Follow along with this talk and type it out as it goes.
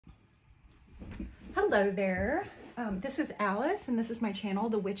Hello there. This is Alice, and this is my channel,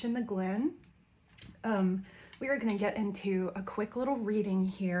 The Witch in the Glen. We are going to get into a quick little reading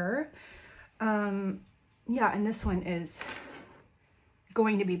here. Yeah, and this one is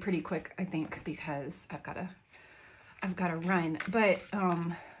going to be pretty quick, I think, because I've got to run. But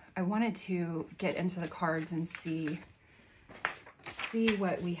I wanted to get into the cards and see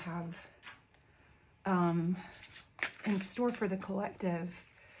what we have in store for the collective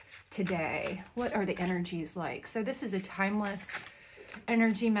today. What are the energies like? So this is a timeless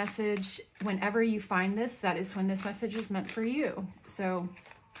energy message. Whenever you find this, that is when this message is meant for you. So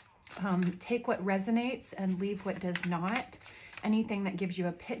take what resonates and leave what does not. Anything that gives you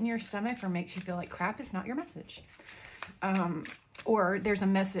a pit in your stomach or makes you feel like crap is not your message. Or there's a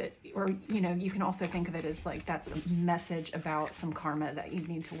message, or you can also think of it as like that's a message about some karma that you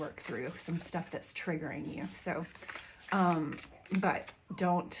need to work through, some stuff that's triggering you. So but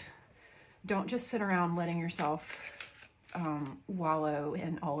don't just sit around letting yourself wallow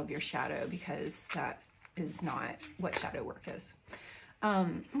in all of your shadow, because that is not what shadow work is.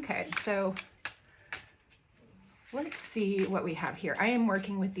 Okay, so let's see what we have here. I am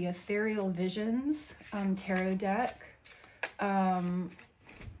working with the Ethereal Visions tarot deck. By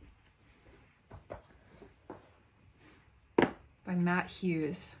Matt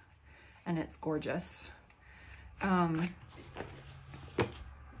Hughes, and it's gorgeous.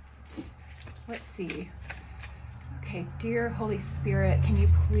 Let's see. Okay, dear Holy Spirit, can you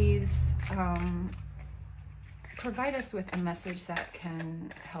please provide us with a message that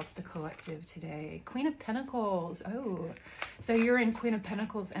can help the collective today? Queen of Pentacles. Oh, so you're in Queen of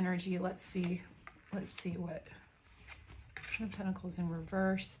Pentacles energy. Let's see what Queen of Pentacles in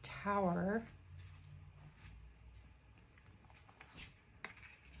reverse. Tower.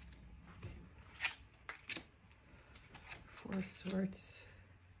 Four of Swords.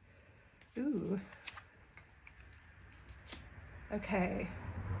 Ooh. Okay.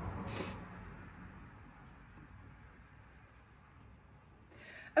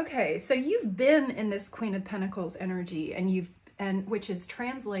 Okay, so you've been in this Queen of Pentacles energy, and which is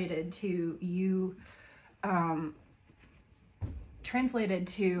translated to you, translated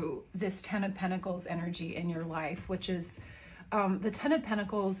to this Ten of Pentacles energy in your life, which is the Ten of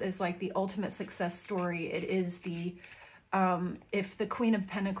Pentacles is like the ultimate success story. It is the if the Queen of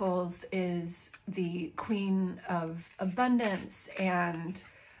Pentacles is the Queen of abundance and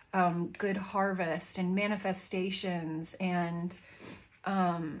good harvest and manifestations and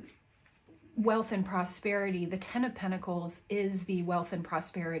wealth and prosperity, the Ten of Pentacles is the wealth and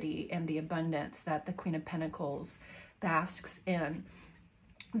prosperity and the abundance that the Queen of Pentacles basks in.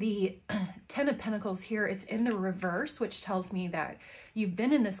 The Ten of Pentacles here, it's in the reverse, which tells me that you've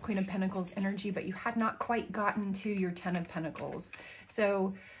been in this Queen of Pentacles energy, but you had not quite gotten to your Ten of Pentacles.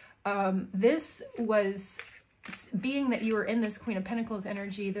 So this was, being that you were in this Queen of Pentacles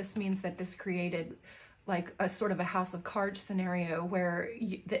energy, this means that this created like a sort of a house of cards scenario where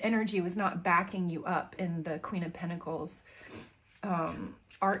the energy was not backing you up in the Queen of Pentacles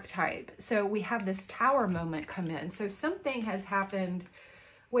archetype. So we have this Tower moment come in. So something has happened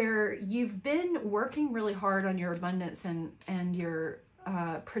where you've been working really hard on your abundance and your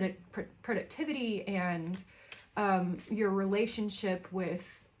productivity and your relationship with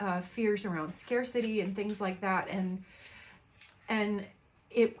fears around scarcity and things like that, and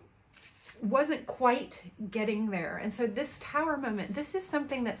it wasn't quite getting there. And so this Tower moment, this is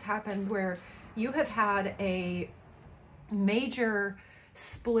something that's happened where you have had a major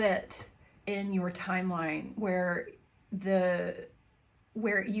split in your timeline where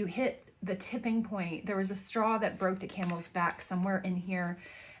you hit the tipping point. There was a straw that broke the camel's back somewhere in here,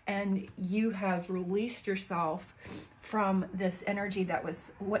 and you have released yourself from this energy that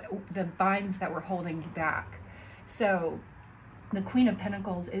was what the binds that were holding you back. So the Queen of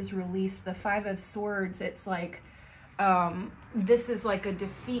Pentacles is released. The Five of Swords, it's like this is like a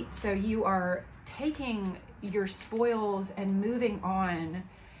defeat. So you are taking your spoils and moving on,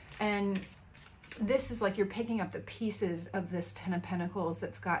 and this is like you're picking up the pieces of this Ten of Pentacles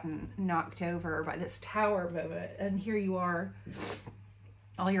that's gotten knocked over by this Tower moment. And here you are,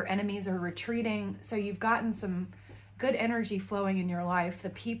 all your enemies are retreating. So you've gotten some good energy flowing in your life.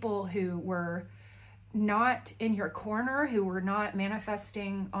 The people who were not in your corner, who were not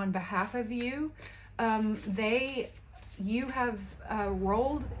manifesting on behalf of you, you have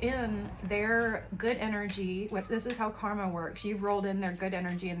rolled in their good energy. This is how karma works. You've rolled in their good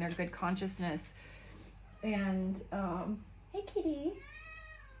energy and their good consciousness. And hey kitty,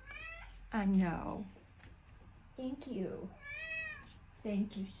 I know, thank you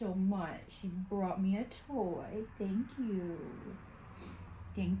so much. You brought me a toy. Thank you.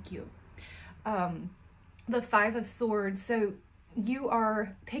 the Five of Swords. So you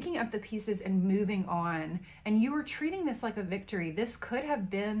are picking up the pieces and moving on, and you are treating this like a victory. This could have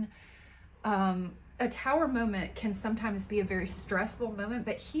been a Tower moment can sometimes be a very stressful moment,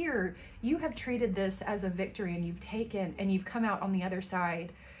 but here you have treated this as a victory, and you've taken and you've come out on the other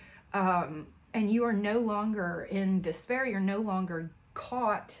side, and you are no longer in despair. You're no longer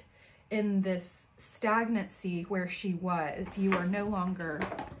caught in this stagnancy where she was. You are no longer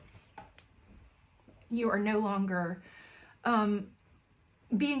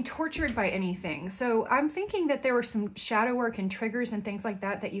being tortured by anything. So I'm thinking that there were some shadow work and triggers and things like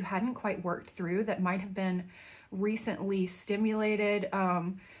that that you hadn't quite worked through that might have been recently stimulated.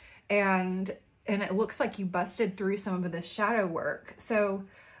 And it looks like you busted through some of this shadow work. So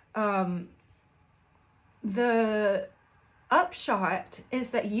the upshot is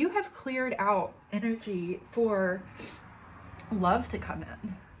that you have cleared out energy for love to come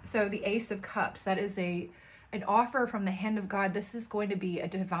in. So the Ace of Cups, that is an offer from the hand of God. This is going to be a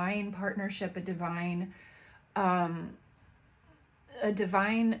divine partnership, a divine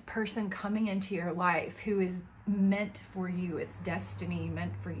person coming into your life who is meant for you. It's destiny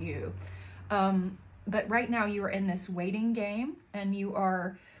meant for you. But right now you are in this waiting game, and you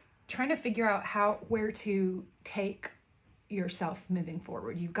are trying to figure out where to take yourself moving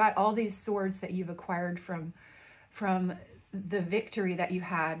forward. You've got all these swords that you've acquired from the victory that you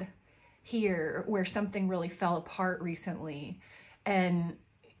had here, where something really fell apart recently, and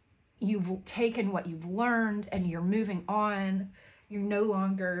you've taken what you've learned and you're moving on. You're no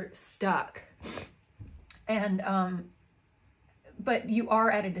longer stuck. And but you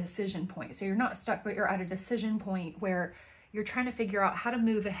are at a decision point. So you're not stuck, but you're at a decision point where you're trying to figure out how to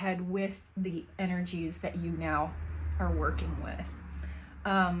move ahead with the energies that you now are working with.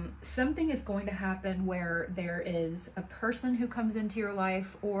 Something is going to happen where there is a person who comes into your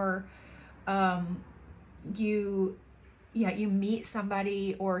life, or you meet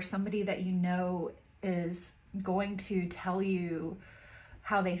somebody, or somebody that you know is going to tell you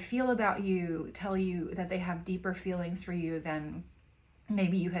how they feel about you, tell you that they have deeper feelings for you than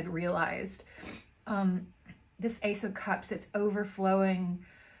maybe you had realized. This Ace of Cups, it's overflowing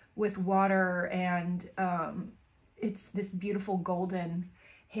with water, and it's this beautiful golden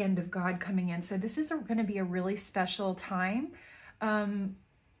hand of God coming in. So this is going to be a really special time.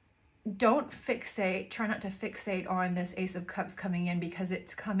 Don't fixate, try not to fixate on this Ace of Cups coming in, because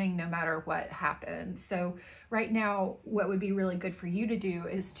it's coming no matter what happens. So right now, what would be really good for you to do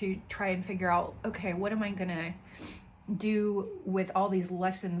is to try and figure out, okay, what am I going to do with all these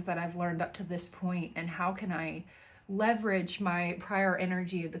lessons that I've learned up to this point, and how can I leverage my prior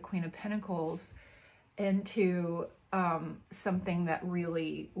energy of the Queen of Pentacles into something that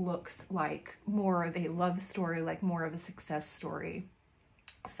really looks like more of a love story, like more of a success story.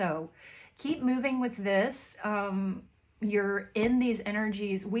 So keep moving with this. You're in these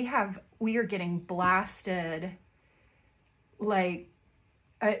energies. We are getting blasted like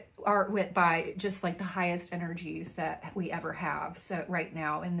by just like the highest energies that we ever have. So right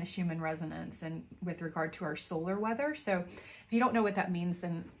now in the Schumann resonance, and with regard to our solar weather. So if you don't know what that means,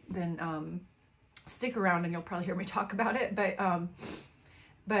 then stick around and you'll probably hear me talk about it.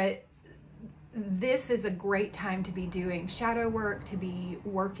 But this is a great time to be doing shadow work, to be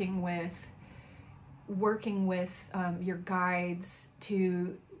working with your guides,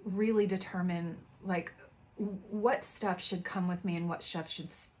 to really determine like what stuff should come with me and what stuff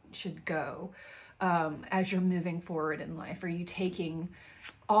should go as you're moving forward in life. Are you taking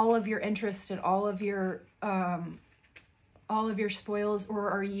all of your interest and all of your spoils, or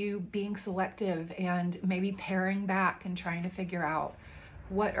are you being selective and maybe paring back and trying to figure out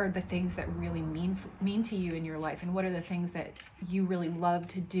what are the things that really mean to you in your life, and what are the things that you really love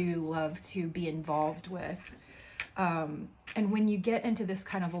to do, love to be involved with? And when you get into this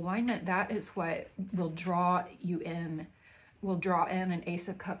kind of alignment, that is what will draw you in, will draw in an Ace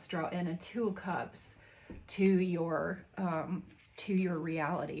of Cups, draw in a Two of Cups to your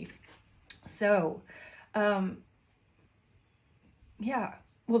reality. So, yeah,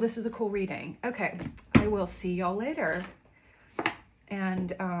 well, this is a cool reading. Okay, I will see y'all later.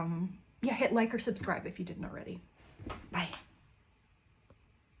 And yeah, hit like or subscribe if you didn't already. Bye.